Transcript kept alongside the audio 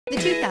The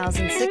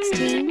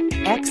 2016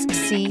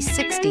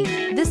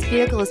 XC60. This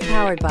vehicle is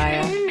powered by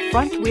a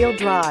front-wheel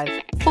drive,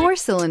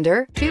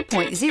 4-cylinder,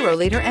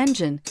 2.0-liter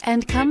engine,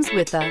 and comes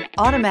with an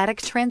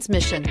automatic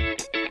transmission.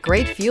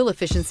 Great fuel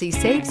efficiency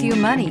saves you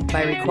money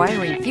by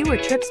requiring fewer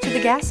trips to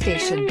the gas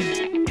station.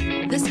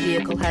 This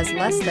vehicle has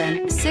less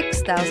than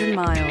 6,000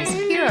 miles.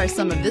 Here are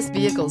some of this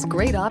vehicle's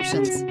great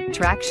options: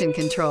 traction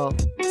control,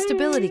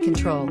 stability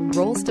control,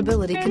 roll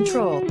stability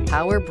control,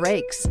 power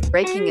brakes,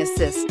 braking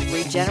assist,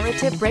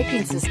 regenerative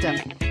braking system.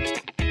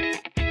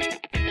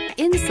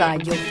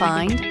 Inside you'll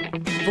find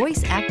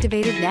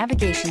voice-activated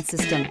navigation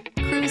system,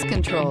 cruise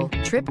control,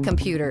 trip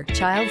computer,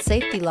 child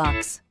safety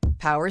locks,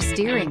 power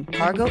steering,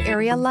 cargo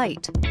area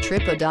light,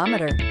 trip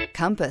odometer,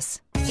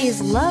 compass.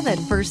 Is love at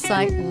first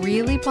sight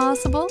really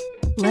possible?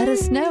 Let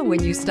us know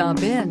when you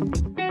stop in.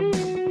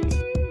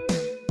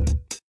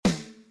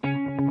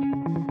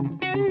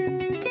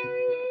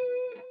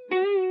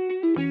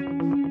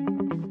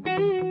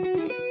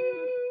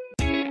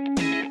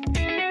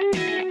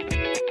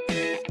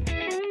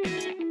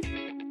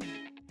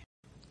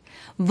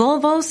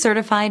 Volvo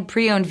certified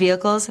pre-owned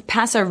vehicles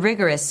pass a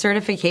rigorous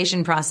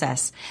certification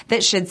process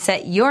that should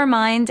set your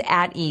mind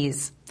at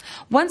ease.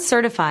 Once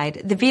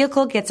certified, the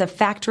vehicle gets a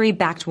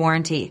factory-backed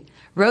warranty,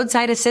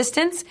 roadside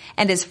assistance,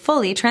 and is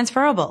fully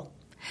transferable.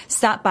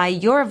 Stop by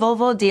your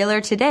Volvo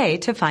dealer today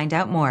to find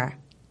out more.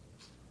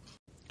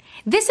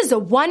 This is a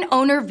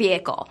one-owner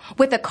vehicle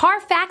with a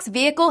CARFAX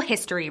Vehicle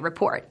History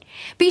Report.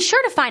 Be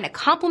sure to find a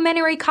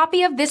complimentary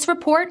copy of this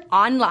report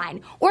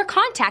online or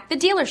contact the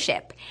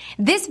dealership.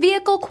 This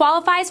vehicle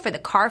qualifies for the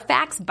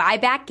CARFAX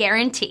Buyback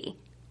Guarantee.